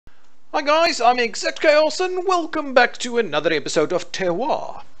Hi guys, I'm ExactChaos and welcome back to another episode of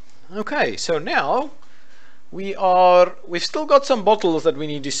Terroir. Okay, so now we've still got some bottles that we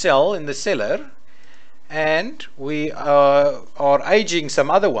need to sell in the cellar, and we are aging some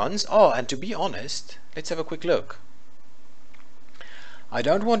other ones. Oh, and to be honest, let's have a quick look. I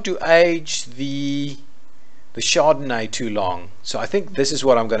don't want to age the Chardonnay too long, so I think this is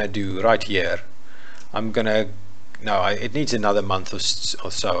what I'm going to do right here. It needs another month or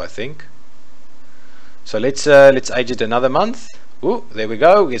so, I think. So let's age it another month. Ooh, there we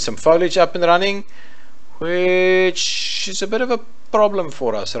go. Get some foliage up and running, which is a bit of a problem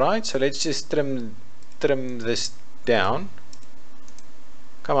for us, right? So let's just trim this down.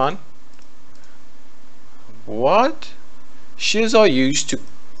 Come on. What? Shears are used to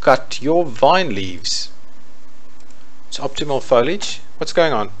cut your vine leaves. It's optimal foliage. What's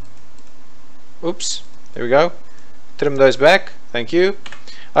going on? Oops. There we go. Trim those back. Thank you.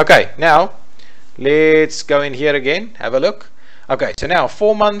 Okay, now let's go in here again, have a look. Okay, so now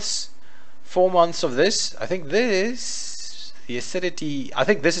 4 months of this. I think the acidity, I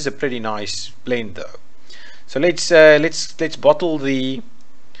think this is a pretty nice blend though. So let's bottle the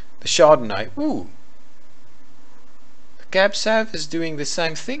Chardonnay. Ooh, the Cab Sav is doing the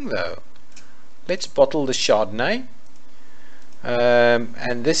same thing though. Let's bottle the Chardonnay,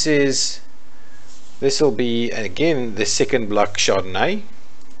 and this will be again the second block Chardonnay.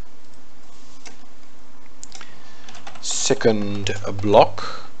 Second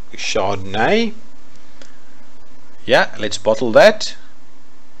block Chardonnay. Yeah, let's bottle that.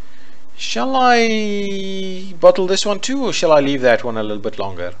 Shall I bottle this one too, or shall I leave that one a little bit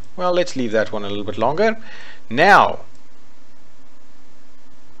longer? Well, let's leave that one a little bit longer. Now,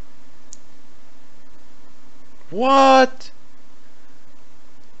 what?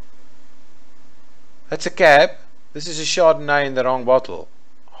 That's a Cab. This is a Chardonnay in the wrong bottle.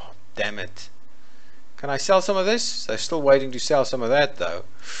 Oh, damn it. Can I sell some of this? I'm still waiting to sell some of that though.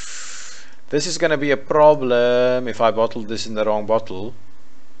 This is going to be a problem if I bottled this in the wrong bottle.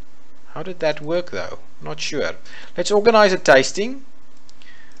 How did that work though? Not sure. Let's organize a tasting.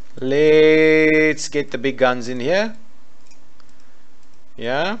 Let's get the big guns in here.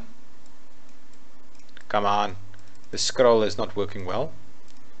 Yeah. Come on. The scroll is not working well.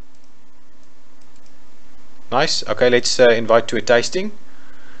 Nice. Okay, let's invite to a tasting.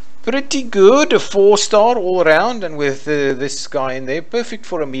 Pretty good, a 4-star all around, and with this guy in there, perfect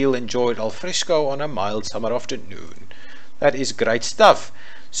for a meal enjoyed al fresco on a mild summer afternoon. That is great stuff.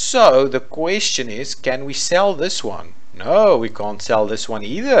 So the question is, can we sell this one? No, we can't sell this one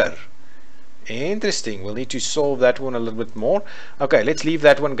either. Interesting. We'll need to solve that one a little bit more. Okay, let's leave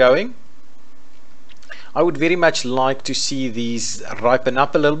that one going. I would very much like to see these ripen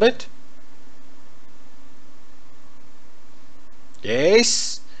up a little bit.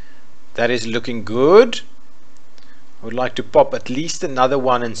 Yes. That is looking good. I would like to pop at least another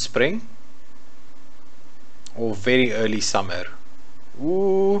one in spring or very early summer.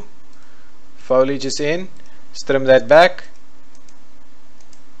 Ooh, foliage is in. Let's trim that back.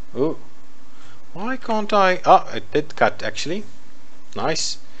 Ooh, why can't I? Oh, it did cut actually.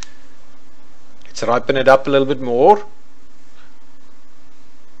 Nice. Let's ripen it up a little bit more.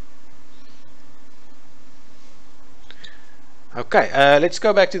 Okay, let's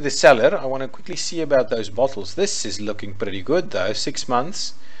go back to the cellar. I want to quickly see about those bottles. This is looking pretty good though, 6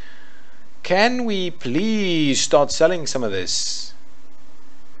 months. Can we please start selling some of this?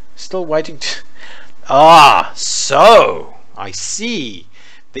 Still waiting to... so I see.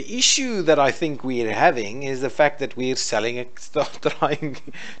 The issue that I think we're having is the fact that we're trying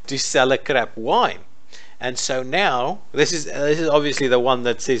to sell a crap wine. And so now, this is obviously the one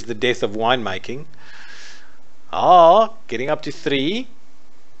that says the death of winemaking. Getting up to 3.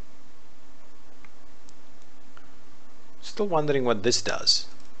 Still wondering what this does.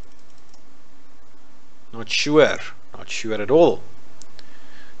 Not sure at all.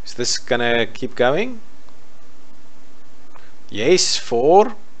 Is this gonna keep going? Yes,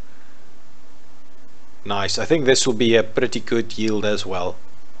 4. Nice. I think this will be a pretty good yield as well.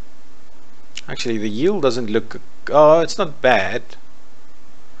 Actually, the yield doesn't look... Oh, it's not bad.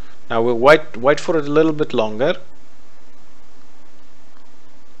 Now we'll wait for it a little bit longer.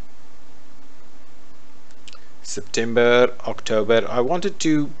 September, October. I wanted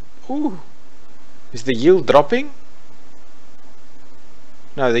to... Ooh, is the yield dropping?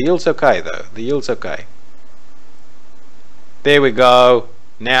 No, the yield's okay though. The yield's okay. There we go.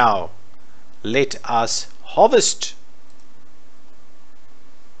 Now, let us harvest.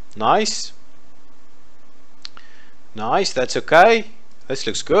 Nice. Nice, that's okay. This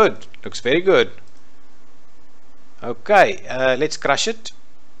looks good. Looks very good. Okay, let's crush it.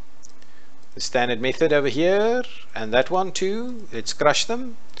 the standard method over here, and that one too. Let's crush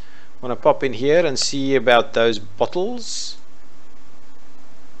them. I want to pop in here and see about those bottles.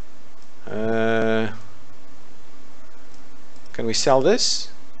 Can we sell this?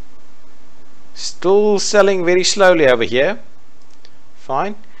 Still selling very slowly over here.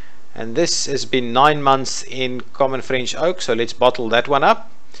 Fine. And this has been 9 months in common French oak, so let's bottle that one up.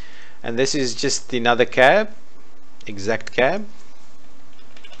 And this is just another cab, exact cab.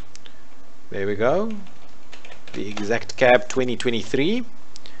 There we go, the exact cab 2023.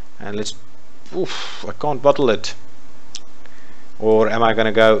 And let's, oof, I can't bottle it. Or am I going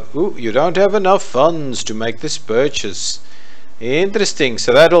to go, ooh, you don't have enough funds to make this purchase. Interesting,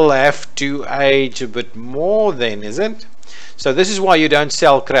 so that'll have to age a bit more then, is it? So this is why you don't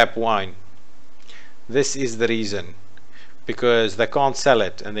sell crap wine. This is the reason. Because they can't sell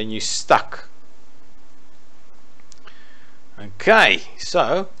it and then you're stuck. Okay,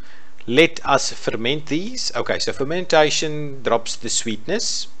 so let us ferment these. Okay, so fermentation drops the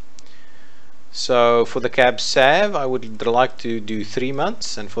sweetness. So for the Cab Sav, I would like to do 3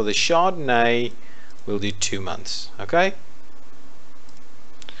 months, and for the Chardonnay, we'll do 2 months. Okay,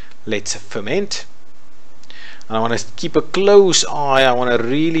 let's ferment. And I want to keep a close eye. I want to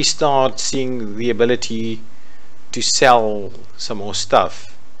really start seeing the ability to sell some more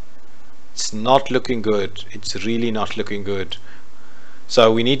stuff. It's not looking good. It's really not looking good.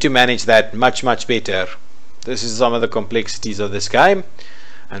 So we need to manage that much better. This is some of the complexities of this game,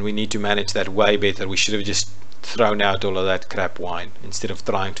 and we need to manage that way better. We should have just thrown out all of that crap wine instead of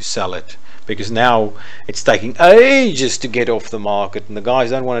trying to sell it, because now it's taking ages to get off the market and the guys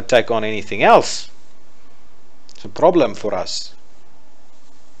don't want to take on anything else. It's a problem for us.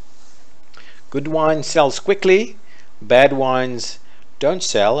 Good wine sells quickly, bad wines don't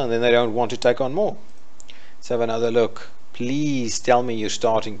sell, and then they don't want to take on more. Let's have another look. Please tell me you're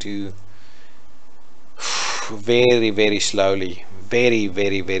starting to very slowly,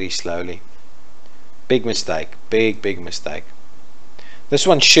 very slowly. Big mistake, big mistake. This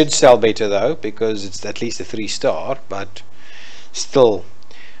one should sell better though, because it's at least a 3-star, but still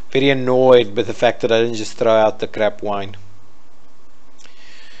very annoyed with the fact that I didn't just throw out the crap wine.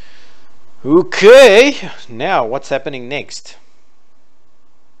 Okay, now what's happening next?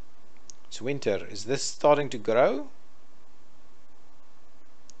 It's winter. Is this starting to grow?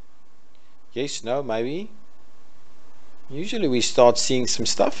 Yes, no, maybe. Usually we start seeing some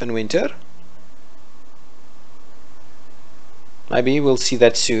stuff in winter. Maybe we'll see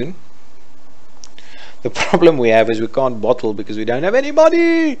that soon. The problem we have is we can't bottle because we don't have any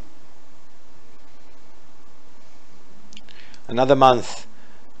money. Another month.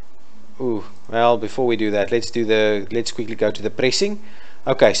 Ooh, well, before we do that, let's quickly go to the pressing.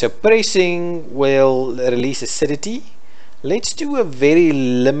 Okay, so pressing will release acidity. Let's do a very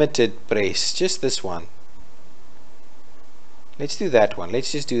limited press, just this one. Let's do that one.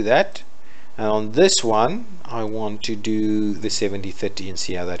 Let's just do that. And on this one, I want to do the 70-30 and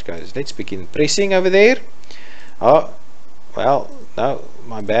see how that goes. Let's begin pressing over there. Oh, well, no,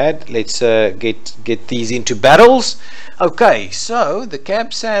 my bad. Let's get these into barrels. Okay, so the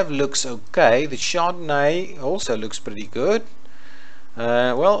Cab Sav looks okay. The Chardonnay also looks pretty good.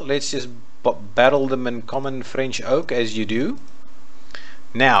 Well, let's just barrel them in common French oak as you do.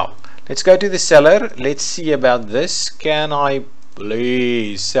 Now, let's go to the cellar. Let's see about this. Can I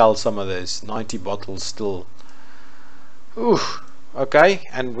please sell some of this? 90 bottles still. Ooh, okay,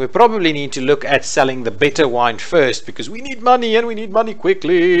 and we probably need to look at selling the better wine first, because we need money and we need money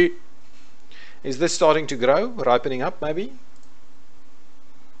quickly. Is this starting to grow, ripening up maybe?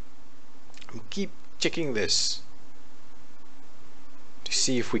 Keep checking this to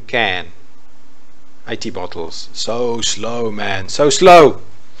see if we can. 80 bottles. So slow, man, so slow.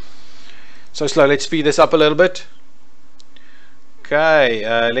 So slow. Let's speed this up a little bit. Okay,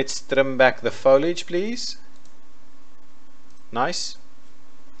 let's trim back the foliage, please. Nice.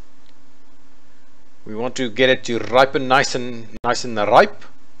 We want to get it to ripen nice and ripe.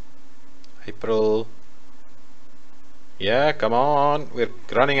 April. Yeah, come on. We're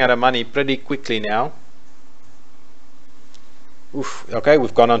running out of money pretty quickly now. Oof. Okay,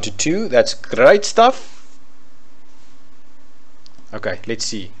 we've gone on to 2. That's great stuff. Okay, let's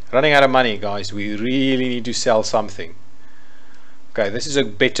see. Running out of money, guys. We really need to sell something. Okay, this is a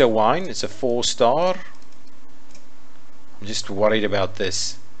better wine. It's a 4-star. I'm just worried about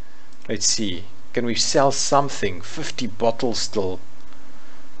this. Let's see. Can we sell something? 50 bottles still.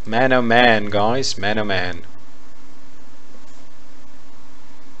 Man oh man, guys. Man oh man.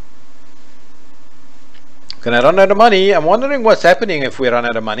 Can I run out of money? I'm wondering what's happening if we run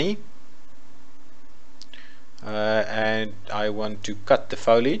out of money. And I want to cut the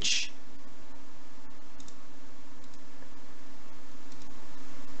foliage.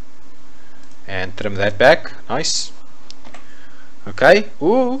 and trim that back. Nice. Okay.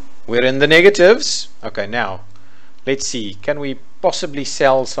 Ooh, we're in the negatives. Okay, now let's see, can we possibly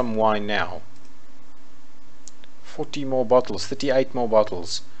sell some wine now? 40 more bottles, 38 more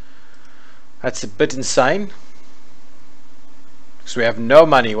bottles. That's a bit insane, because we have no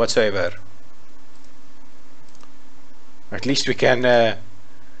money whatsoever. At least we can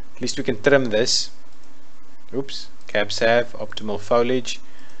trim this. Oops, cab salve, optimal foliage.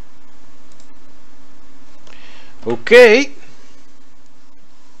 Okay.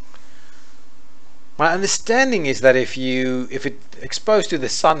 My understanding is that if it exposed to the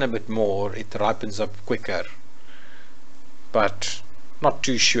sun a bit more, it ripens up quicker. But not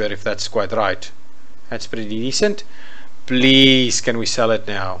too sure if that's quite right. That's pretty decent. Please, can we sell it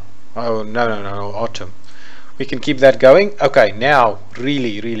now? Oh, no, autumn. We can keep that going. Okay, now,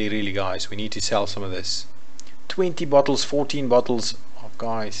 really, guys, we need to sell some of this. 20 bottles, 14 bottles. Oh,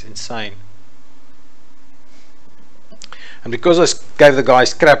 guys, insane. And because I gave the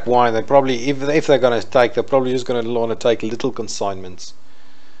guys crap wine, they probably, if they're going to take, they're probably just going to want to take little consignments.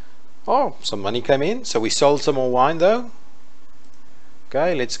 Oh, some money came in, so we sold some more wine though.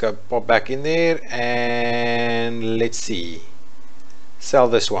 Okay, let's go pop back in there and let's see. Sell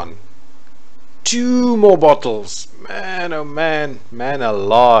this one. 2 more bottles. Man, oh man, man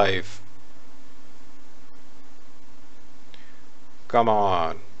alive. Come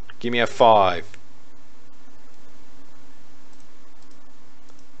on, give me a 5.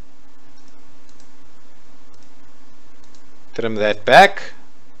 Trim that back.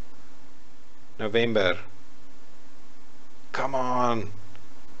 November. Come on.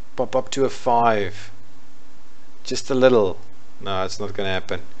 Pop up to a 5. Just a little. No, it's not going to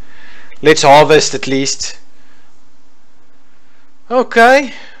happen. Let's harvest at least.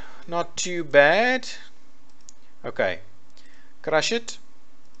 Okay. Not too bad. Okay. Crush it.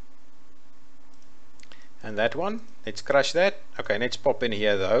 And that one. Let's crush that. Okay, let's pop in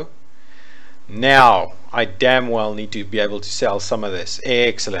here though. Now, I damn well need to be able to sell some of this.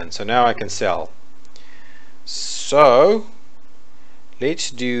 Excellent. So now I can sell. So,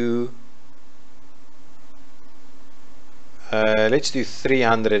 let's do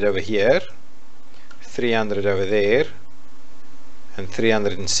 300 over here, 300 over there, and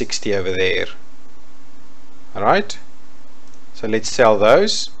 360 over there. Alright. So let's sell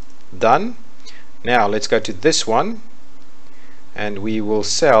those. Done. Now let's go to this one, and we will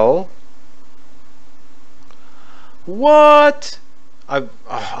sell. What?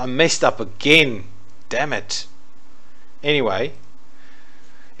 I messed up again. Damn it. Anyway,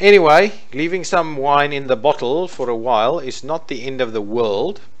 leaving some wine in the bottle for a while is not the end of the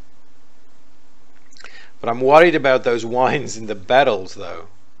world. But I'm worried about those wines in the barrels though.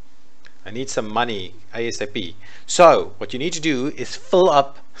 I need some money ASAP. So what you need to do is fill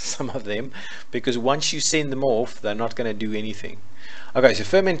up some of them, because once you send them off, they're not going to do anything. Okay, so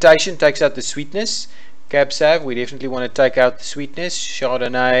fermentation takes out the sweetness. Cab Sav, we definitely want to take out the sweetness.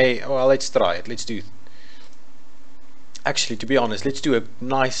 Chardonnay, well, let's try it. Let's do, actually, to be honest, let's do a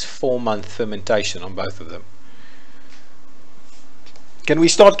nice 4-month fermentation on both of them. Can we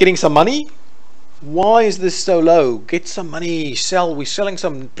start getting some money? Why is this so low? Get some money. Sell. We're selling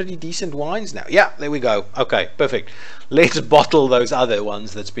some pretty decent wines now. Yeah, there we go. Okay, perfect. Let's bottle those other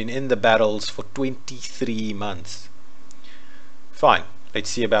ones that's been in the barrels for 23 months. Fine. Let's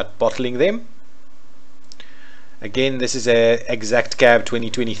see about bottling them. Again, this is a ExactChaos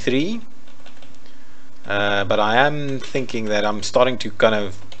 2023. But I am thinking that I'm starting to kind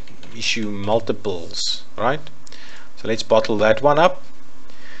of issue multiples, right? So let's bottle that one up.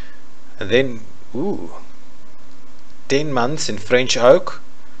 And then, ooh, 10 months in French oak.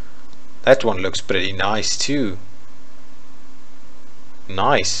 That one looks pretty nice too.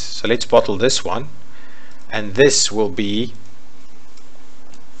 Nice. So let's bottle this one. And this will be,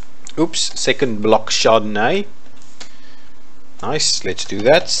 oops, second block Chardonnay. Nice, let's do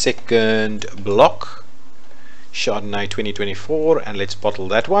that. Second block Chardonnay 2024, and let's bottle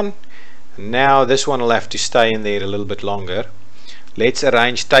that one. Now this one will have to stay in there a little bit longer. Let's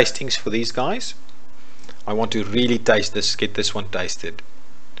arrange tastings for these guys. I want to really taste this, get this one tasted.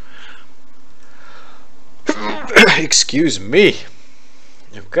 Excuse me.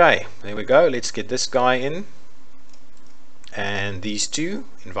 Okay, there we go. Let's get this guy in. And these two,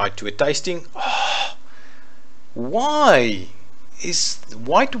 invite to a tasting. Oh, why? Is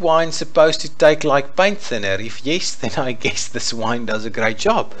white wine supposed to take like paint thinner? If yes, then I guess this wine does a great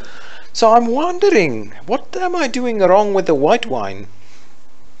job. So I'm wondering, what am I doing wrong with the white wine?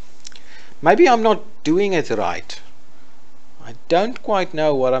 Maybe I'm not doing it right. I don't quite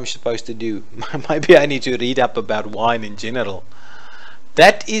know what I'm supposed to do. Maybe I need to read up about wine in general.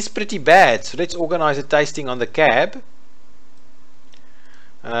 That is pretty bad. So let's organize a tasting on the cab.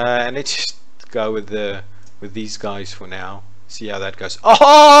 And let's just go with these guys for now. See how that goes.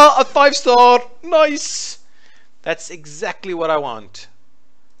 Ah, a 5-star. Nice. That's exactly what I want.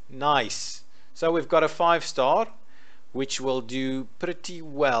 Nice. So we've got a 5-star, which will do pretty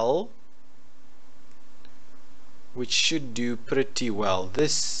well. Which should do pretty well.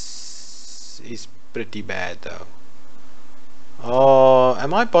 This is pretty bad though. Oh,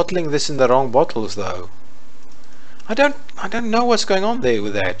 am I bottling this in the wrong bottles though? I don't know what's going on there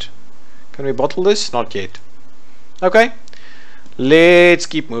with that. Can we bottle this? Not yet. Okay. Let's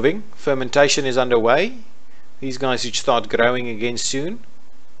keep moving. Fermentation is underway. These guys should start growing again soon.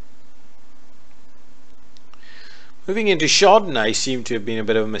 Moving into Chardonnay seemed to have been a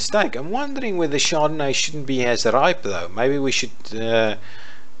bit of a mistake. I'm wondering whether Chardonnay shouldn't be as ripe though. Maybe we should get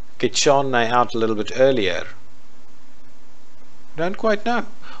Chardonnay out a little bit earlier. Don't quite know.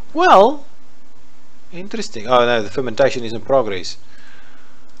 Well, interesting. Oh no, the fermentation is in progress.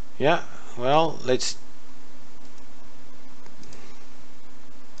 Yeah, well, let's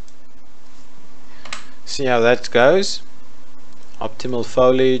see how that goes. Optimal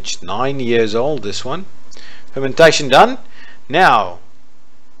foliage, 9 years old, this one. Fermentation done. Now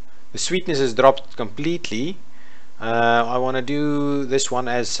the sweetness has dropped completely. I want to do this one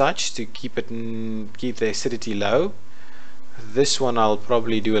as such to keep the acidity low. This one I'll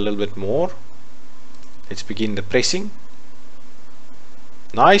probably do a little bit more. Let's begin the pressing.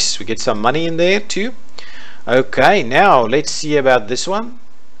 Nice, we get some money in there too. Okay, now let's see about this one.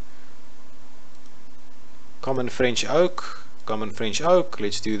 Common French oak,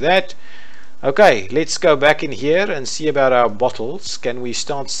 let's do that. Okay, let's go back in here and see about our bottles. Can we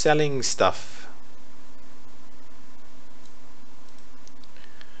start selling stuff?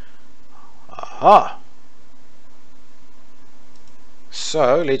 Aha!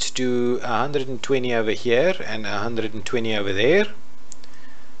 So let's do 120 over here and 120 over there,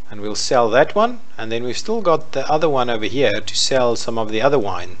 and we'll sell that one, and then we've still got the other one over here to sell some of the other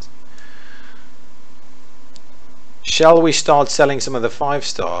wines. Shall we start selling some of the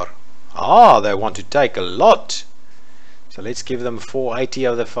 5-star? Ah, they want to take a lot. So let's give them 480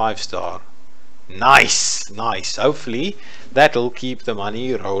 of the 5-star. Nice, nice. Hopefully that'll keep the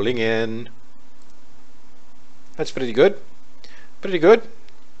money rolling in. That's pretty good. Pretty good.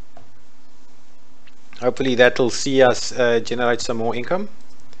 Hopefully that'll see us generate some more income.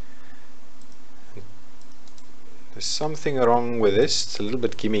 There's something wrong with this. It's a little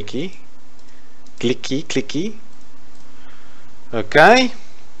bit gimmicky. Clicky. Okay.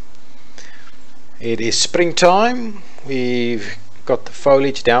 It is springtime. We've got the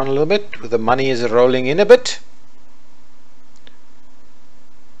foliage down a little bit. The money is rolling in a bit.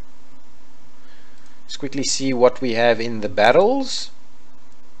 Let's quickly see what we have in the barrels.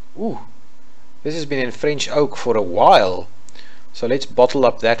 Ooh, this has been in French oak for a while. So let's bottle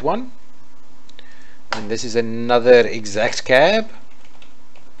up that one. And this is another exact cab.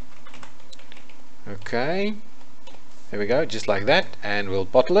 Okay. There we go, just like that. And we'll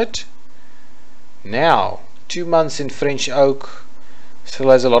bottle it. Now, 2 months in French oak, still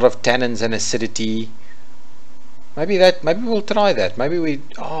has a lot of tannins and acidity. Maybe we'll try that.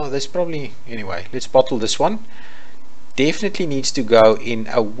 There's probably, anyway, let's bottle this one. Definitely needs to go in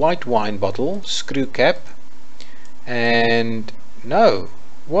a white wine bottle, screw cap. And no,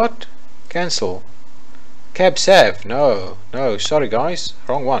 what? Cancel. Cab Sav, no, sorry guys,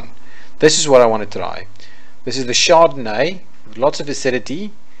 wrong one. This is what I want to try. This is the Chardonnay, with lots of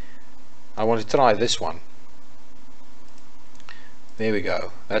acidity. I want to try this one. There we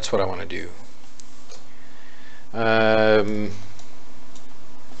go. That's what I want to do.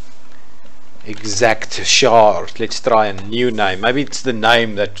 ExactChaos. Let's try a new name. Maybe it's the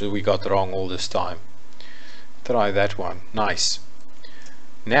name that we got wrong all this time. Try that one. Nice.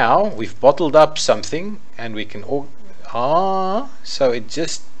 Now we've bottled up something, and we can so it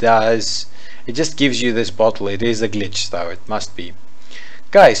just gives you this bottle. It is a glitch though. It must be.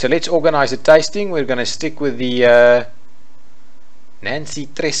 Okay, so let's organize a tasting. We're going to stick with the Nancy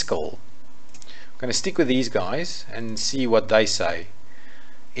Treskel. I'm going to stick with these guys and see what they say.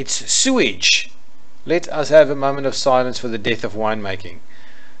 It's sewage. Let us have a moment of silence for the death of winemaking.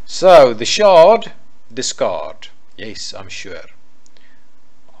 So, the Chard, discard. Yes, I'm sure.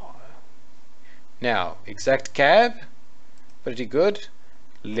 Now, exact cab. Pretty good.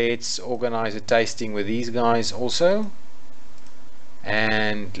 Let's organize a tasting with these guys also.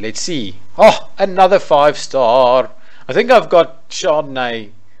 And let's see. Oh, another 5-star. I think I've got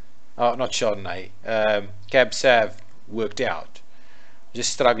Chardonnay, not Chardonnay, Cab Sav worked out.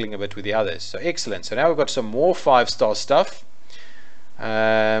 Just struggling a bit with the others. So excellent. So now we've got some more 5-star stuff.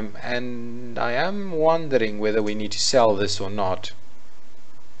 and I am wondering whether we need to sell this or not.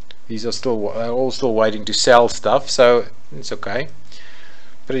 These are all still waiting to sell stuff, so it's okay.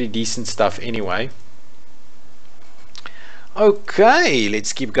 Pretty decent stuff anyway. Okay,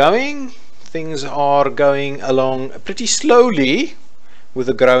 let's keep going. Things are going along pretty slowly with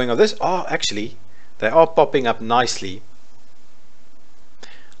the growing of this. Oh, actually, they are popping up nicely.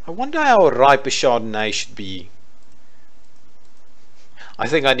 I wonder how ripe a Chardonnay should be. I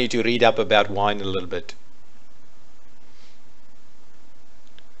think I need to read up about wine a little bit.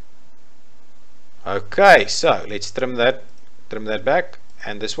 Okay, so let's trim that back,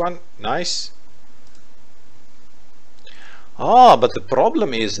 and this one, nice. Ah, but the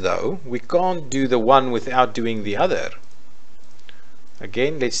problem is though, we can't do the one without doing the other.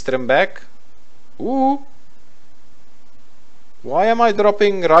 Again, let's trim back. Ooh! Why am I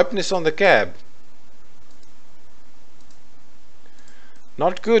dropping ripeness on the cab?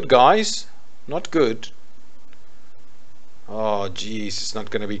 Not good, guys. Not good. Oh, geez, it's not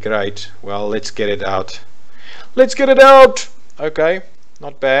going to be great. Well, let's get it out. Let's get it out! Okay,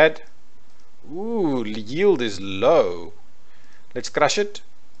 not bad. Ooh, yield is low. Let's crush it.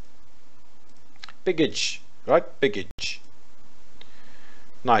 Piggage, right? Piggage.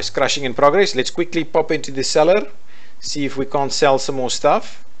 Nice, crushing in progress. Let's quickly pop into the cellar. See if we can't sell some more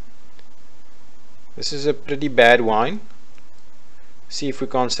stuff. This is a pretty bad wine. See if we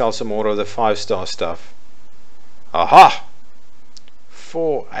can't sell some more of the 5-star stuff. Aha!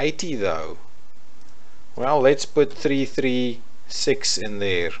 480 though. Well, let's put 336 in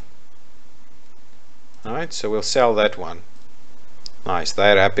there. Alright, so we'll sell that one. Nice,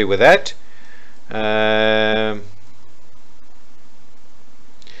 they're happy with that.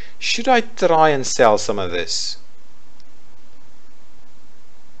 Should I try and sell some of this?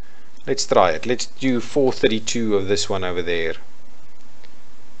 Let's try it. Let's do 432 of this one over there.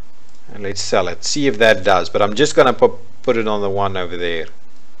 And let's sell it. See if that does. But I'm just going to put it on the one over there.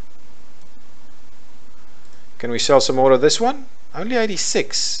 Can we sell some more of this one? Only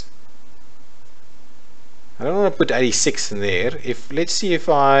 86. I don't want to put 86 in there. Let's see if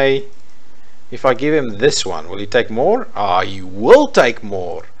I give him this one, will he take more? Ah, he will take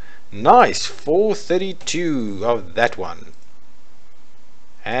more. Nice, 432 of that one.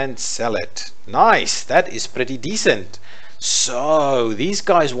 And sell it. Nice, that is pretty decent. So these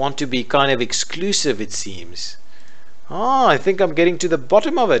guys want to be kind of exclusive, it seems. Ah, I think I'm getting to the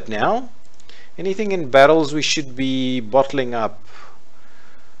bottom of it now. Anything in barrels we should be bottling up?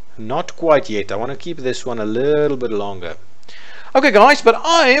 Not quite yet. I want to keep this one a little bit longer. Okay guys, but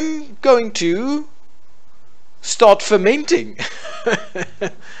I am going to start fermenting.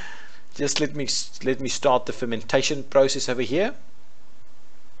 Just let me start the fermentation process over here.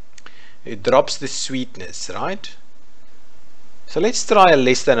 It drops the sweetness, right? So let's try a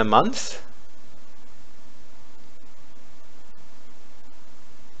less than a month.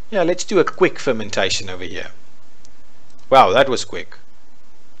 Yeah, let's do a quick fermentation over here. Wow, that was quick.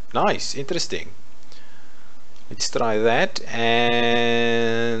 Nice, interesting. Let's try that.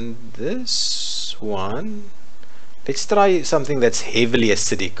 And this one, let's try something that's heavily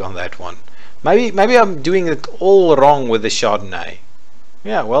acidic on that one. Maybe I'm doing it all wrong with the Chardonnay.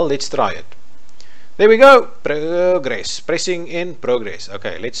 Yeah, well, let's try it. There we go. Progress. Pressing in progress.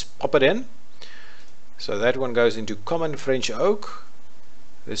 Okay, let's pop it in. So that one goes into common French oak.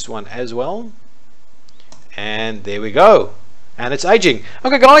 This one as well. And there we go. And it's aging.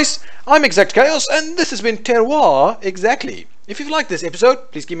 Okay guys, I'm ExactChaos and this has been Terroir Exactly. If you've liked this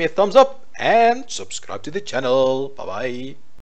episode, please give me a thumbs up and subscribe to the channel. Bye bye.